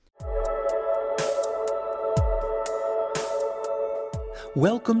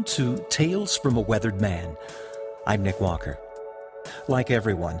Welcome to Tales from a Weathered Man. I'm Nick Walker. Like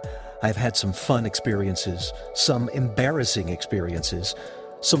everyone, I've had some fun experiences, some embarrassing experiences,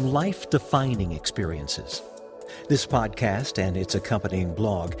 some life-defining experiences. This podcast and its accompanying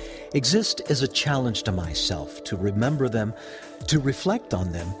blog exist as a challenge to myself to remember them, to reflect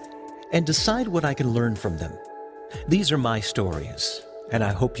on them, and decide what I can learn from them. These are my stories, and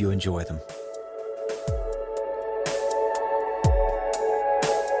I hope you enjoy them.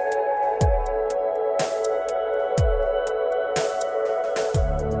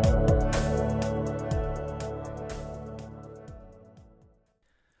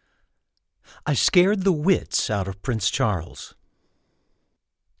 I scared the wits out of Prince Charles.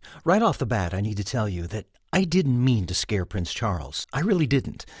 Right off the bat, I need to tell you that I didn't mean to scare Prince Charles. I really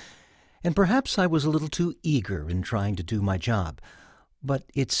didn't. And perhaps I was a little too eager in trying to do my job, but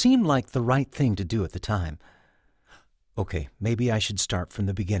it seemed like the right thing to do at the time. Okay, maybe I should start from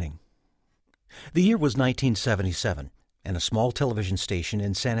the beginning. The year was 1977, and a small television station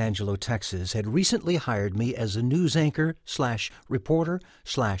in San Angelo, Texas, had recently hired me as a news anchor / reporter /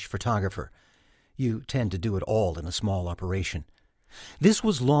 photographer. You tend to do it all in a small operation. This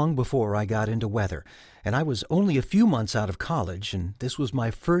was long before I got into weather, and I was only a few months out of college, and this was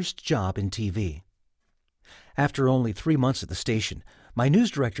my first job in TV. After only 3 months at the station, my news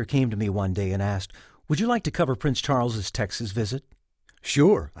director came to me one day and asked, "Would you like to cover Prince Charles's Texas visit?"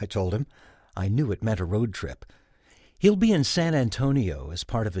 "Sure," I told him. I knew it meant a road trip. "He'll be in San Antonio as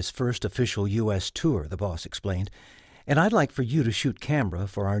part of his first official U.S. tour," the boss explained, "and I'd like for you to shoot camera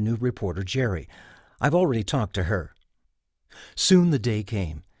for our new reporter, Jerry. I've already talked to her." Soon the day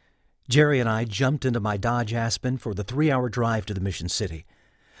came. Jerry and I jumped into my Dodge Aspen for the 3-hour drive to the Mission City.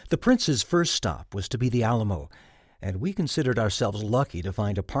 The Prince's first stop was to be the Alamo, and we considered ourselves lucky to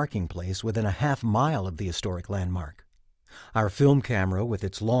find a parking place within a half-mile of the historic landmark. Our film camera, with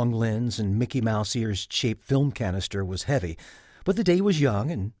its long lens and Mickey Mouse ears-shaped film canister, was heavy, but the day was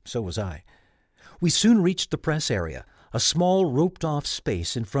young, and so was I. We soon reached the press area, a small roped-off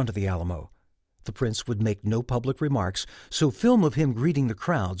space in front of the Alamo. The Prince would make no public remarks, so film of him greeting the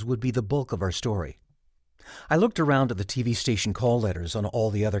crowds would be the bulk of our story. I looked around at the TV station call letters on all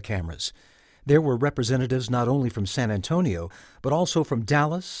the other cameras. There were representatives not only from San Antonio, but also from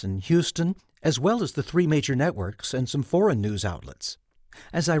Dallas and Houston, as well as the 3 major networks and some foreign news outlets.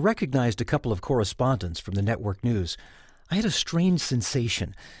 As I recognized a couple of correspondents from the network news, I had a strange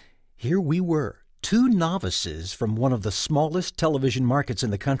sensation. Here we were, 2 novices from one of the smallest television markets in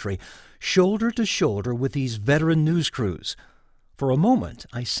the country, shoulder to shoulder with these veteran news crews. For a moment,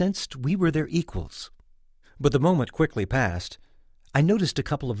 I sensed we were their equals. But the moment quickly passed. I noticed a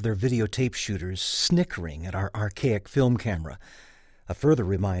couple of their videotape shooters snickering at our archaic film camera. A further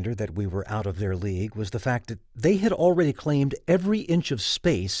reminder that we were out of their league was the fact that they had already claimed every inch of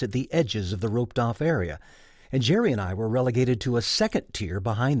space at the edges of the roped-off area, and Jerry and I were relegated to a second tier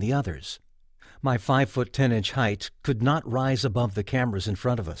behind the others. My 5'10" height could not rise above the cameras in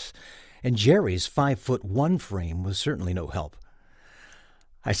front of us, and Jerry's 5'1" frame was certainly no help.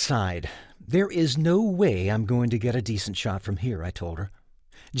 I sighed. "There is no way I'm going to get a decent shot from here," I told her.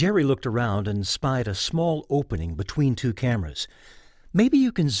 Jerry looked around and spied a small opening between 2 cameras. "Maybe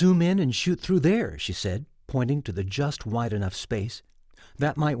you can zoom in and shoot through there," she said, pointing to the just wide enough space.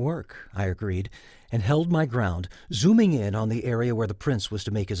 "That might work," I agreed, and held my ground, zooming in on the area where the Prince was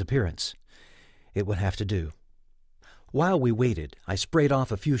to make his appearance. It would have to do. While we waited, I sprayed off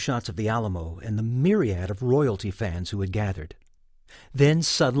a few shots of the Alamo and the myriad of royalty fans who had gathered. Then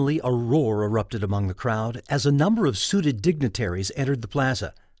suddenly a roar erupted among the crowd as a number of suited dignitaries entered the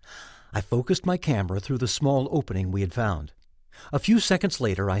plaza. I focused my camera through the small opening we had found. A few seconds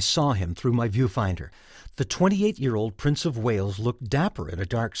later, I saw him through my viewfinder. The 28-year-old Prince of Wales looked dapper in a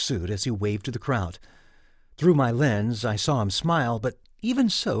dark suit as he waved to the crowd. Through my lens, I saw him smile, but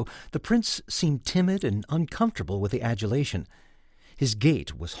even so, the Prince seemed timid and uncomfortable with the adulation. His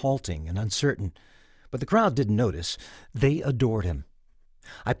gait was halting and uncertain, but the crowd didn't notice. They adored him.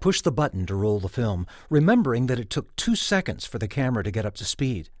 I pushed the button to roll the film, remembering that it took 2 seconds for the camera to get up to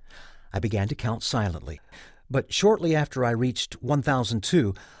speed. I began to count silently, but shortly after I reached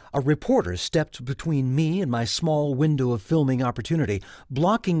 1002, a reporter stepped between me and my small window of filming opportunity,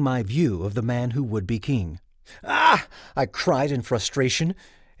 blocking my view of the man who would be king. "Ah!" I cried in frustration,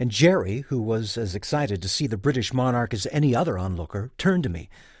 and Jerry, who was as excited to see the British monarch as any other onlooker, turned to me.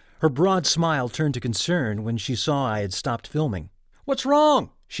 Her broad smile turned to concern when she saw I had stopped filming. "What's wrong?"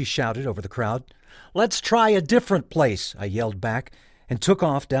 she shouted over the crowd. "Let's try a different place," I yelled back, and took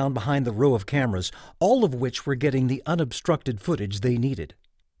off down behind the row of cameras, all of which were getting the unobstructed footage they needed.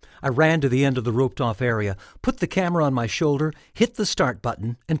 I ran to the end of the roped-off area, put the camera on my shoulder, hit the start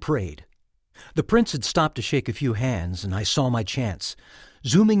button, and prayed. The prince had stopped to shake a few hands, and I saw my chance.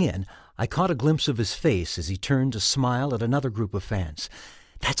 Zooming in, I caught a glimpse of his face as he turned to smile at another group of fans.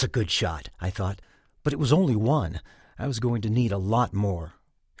 That's a good shot, I thought, but it was only one. I was going to need a lot more.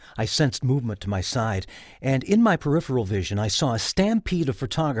 I sensed movement to my side, and in my peripheral vision I saw a stampede of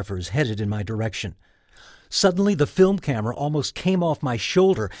photographers headed in my direction. Suddenly, the film camera almost came off my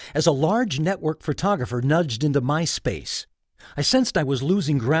shoulder as a large network photographer nudged into my space. I sensed I was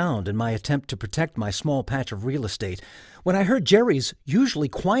losing ground in my attempt to protect my small patch of real estate when I heard Jerry's usually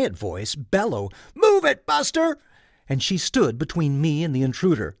quiet voice bellow, "Move it, Buster!" And she stood between me and the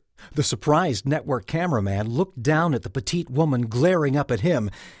intruder. The surprised network cameraman looked down at the petite woman glaring up at him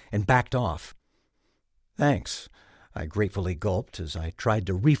and backed off. "Thanks," I gratefully gulped as I tried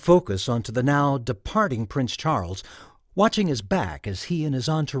to refocus onto the now departing Prince Charles, watching his back as he and his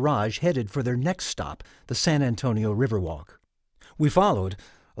entourage headed for their next stop, the San Antonio Riverwalk. We followed,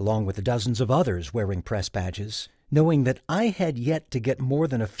 along with the dozens of others wearing press badges, knowing that I had yet to get more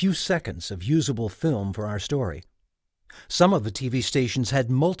than a few seconds of usable film for our story. Some of the TV stations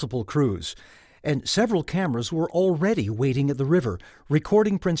had multiple crews, and several cameras were already waiting at the river,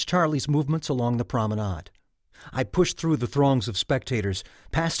 recording Prince Charlie's movements along the promenade. I pushed through the throngs of spectators,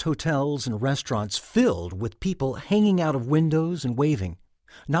 past hotels and restaurants filled with people hanging out of windows and waving.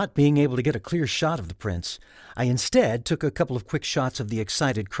 Not being able to get a clear shot of the prince, I instead took a couple of quick shots of the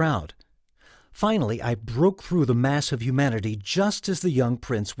excited crowd. Finally, I broke through the mass of humanity just as the young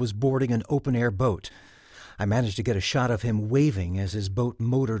prince was boarding an open-air boat. I managed to get a shot of him waving as his boat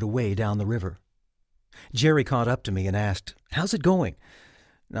motored away down the river. Jerry caught up to me and asked, "How's it going?"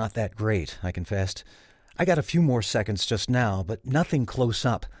 "Not that great," I confessed. "I got a few more seconds just now, but nothing close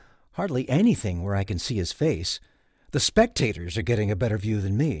up. Hardly anything where I can see his face. The spectators are getting a better view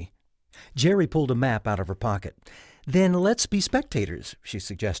than me." Jerry pulled a map out of her pocket. "Then let's be spectators," she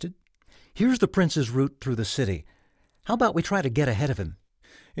suggested. "Here's the prince's route through the city. How about we try to get ahead of him?"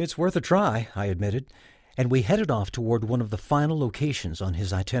 "It's worth a try," I admitted, and we headed off toward one of the final locations on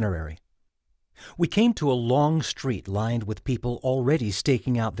his itinerary. We came to a long street lined with people already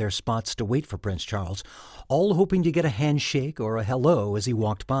staking out their spots to wait for Prince Charles, all hoping to get a handshake or a hello as he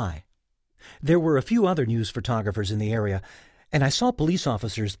walked by. There were a few other news photographers in the area, and I saw police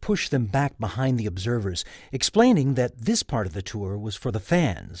officers push them back behind the observers, explaining that this part of the tour was for the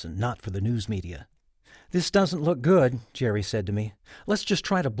fans and not for the news media. "This doesn't look good," Jerry said to me. "Let's just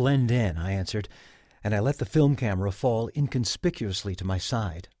try to blend in," I answered, and I let the film camera fall inconspicuously to my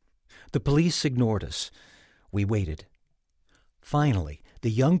side. The police ignored us. We waited. Finally, the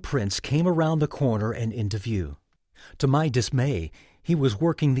young prince came around the corner and into view. To my dismay, he was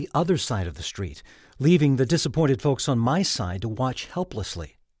working the other side of the street, leaving the disappointed folks on my side to watch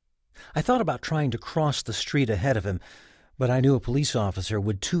helplessly. I thought about trying to cross the street ahead of him, but I knew a police officer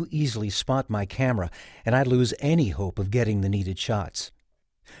would too easily spot my camera, and I'd lose any hope of getting the needed shots.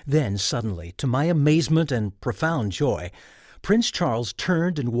 Then, suddenly, to my amazement and profound joy, Prince Charles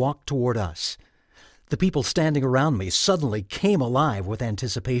turned and walked toward us. The people standing around me suddenly came alive with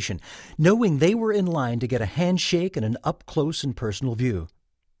anticipation, knowing they were in line to get a handshake and an up-close and personal view.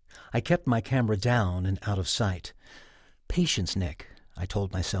 I kept my camera down and out of sight. "Patience, Nick," I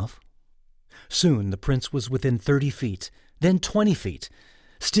told myself. Soon the prince was within 30 feet, then 20 feet.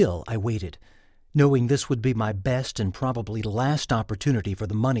 Still, I waited. Knowing this would be my best and probably last opportunity for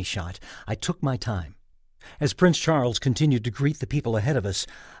the money shot, I took my time. As Prince Charles continued to greet the people ahead of us,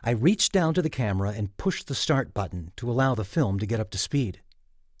 I reached down to the camera and pushed the start button to allow the film to get up to speed.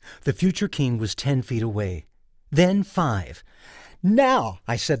 The future king was 10 feet away, then 5. "Now,"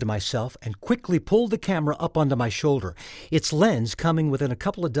 I said to myself, and quickly pulled the camera up onto my shoulder, its lens coming within a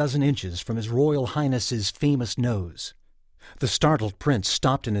couple of dozen inches from His Royal Highness's famous nose. The startled prince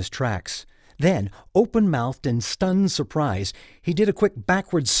stopped in his tracks. Then, open-mouthed in stunned surprise, he did a quick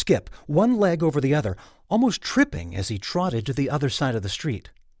backward skip, one leg over the other, almost tripping as he trotted to the other side of the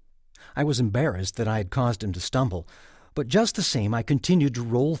street. I was embarrassed that I had caused him to stumble, but just the same I continued to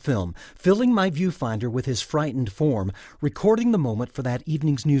roll film, filling my viewfinder with his frightened form, recording the moment for that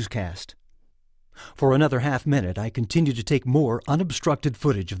evening's newscast. For another half-minute I continued to take more unobstructed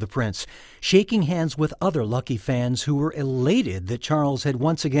footage of the prince, shaking hands with other lucky fans who were elated that Charles had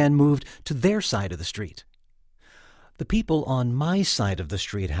once again moved to their side of the street. The people on my side of the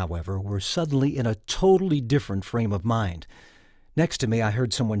street, however, were suddenly in a totally different frame of mind. Next to me I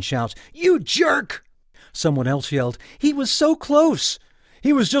heard someone shout, "You jerk!" Someone else yelled, "He was so close!"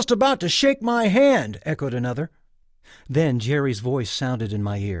 "He was just about to shake my hand," echoed another. Then Jerry's voice sounded in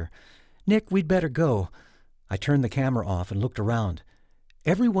my ear. "Nick, we'd better go." I turned the camera off and looked around.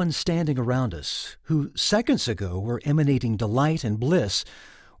 Everyone standing around us, who seconds ago were emanating delight and bliss,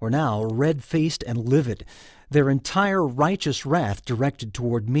 were now red-faced and livid, their entire righteous wrath directed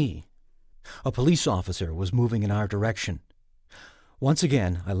toward me. A police officer was moving in our direction. Once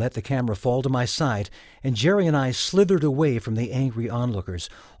again, I let the camera fall to my side, and Jerry and I slithered away from the angry onlookers,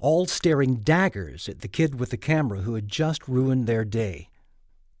 all staring daggers at the kid with the camera who had just ruined their day.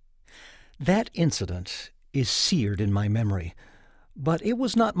 That incident is seared in my memory, but it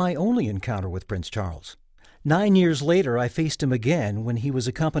was not my only encounter with Prince Charles. 9 years later, I faced him again when he was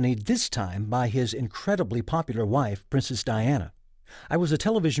accompanied this time by his incredibly popular wife, Princess Diana. I was a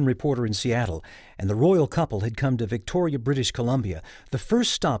television reporter in Seattle, and the royal couple had come to Victoria, British Columbia, the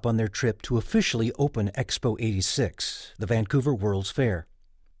first stop on their trip to officially open Expo 86, the Vancouver World's Fair.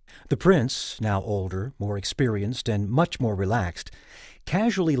 The prince, now older, more experienced, and much more relaxed,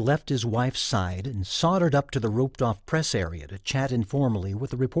 casually left his wife's side and sauntered up to the roped-off press area to chat informally with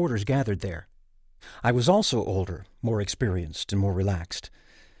the reporters gathered there. I was also older, more experienced, and more relaxed.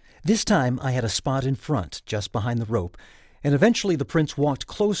 This time I had a spot in front, just behind the rope, and eventually the prince walked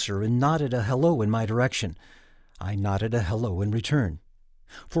closer and nodded a hello in my direction. I nodded a hello in return.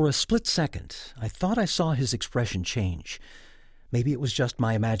 For a split second, I thought I saw his expression change. Maybe it was just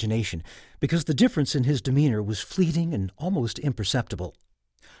my imagination, because the difference in his demeanor was fleeting and almost imperceptible.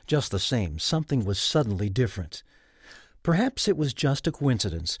 Just the same, something was suddenly different. Perhaps it was just a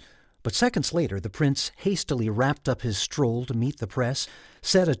coincidence, but seconds later the prince hastily wrapped up his stroll to meet the press,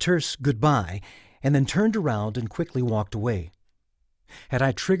 said a terse goodbye, and then turned around and quickly walked away. Had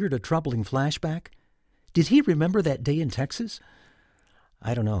I triggered a troubling flashback? Did he remember that day in Texas?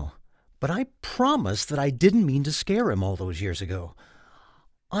 I don't know, but I promise that I didn't mean to scare him all those years ago.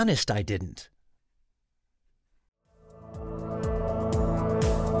 Honest, I didn't.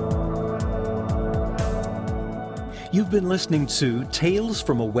 You've been listening to Tales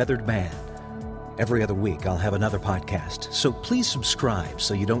from a Weathered Man. Every other week I'll have another podcast, so please subscribe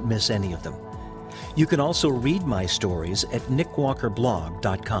so you don't miss any of them. You can also read my stories at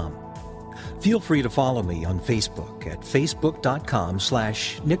nickwalkerblog.com. Feel free to follow me on Facebook at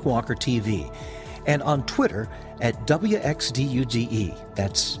facebook.com/NickWalkerTV and on Twitter at WXDUDE.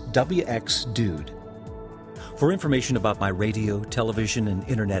 That's WXDude. For information about my radio, television, and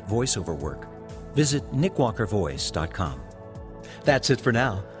internet voiceover work, visit nickwalkervoice.com. That's it for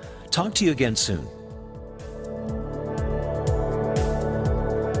now. Talk to you again soon.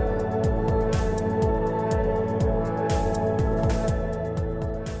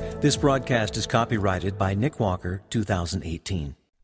 This broadcast is copyrighted by Nick Walker, 2018.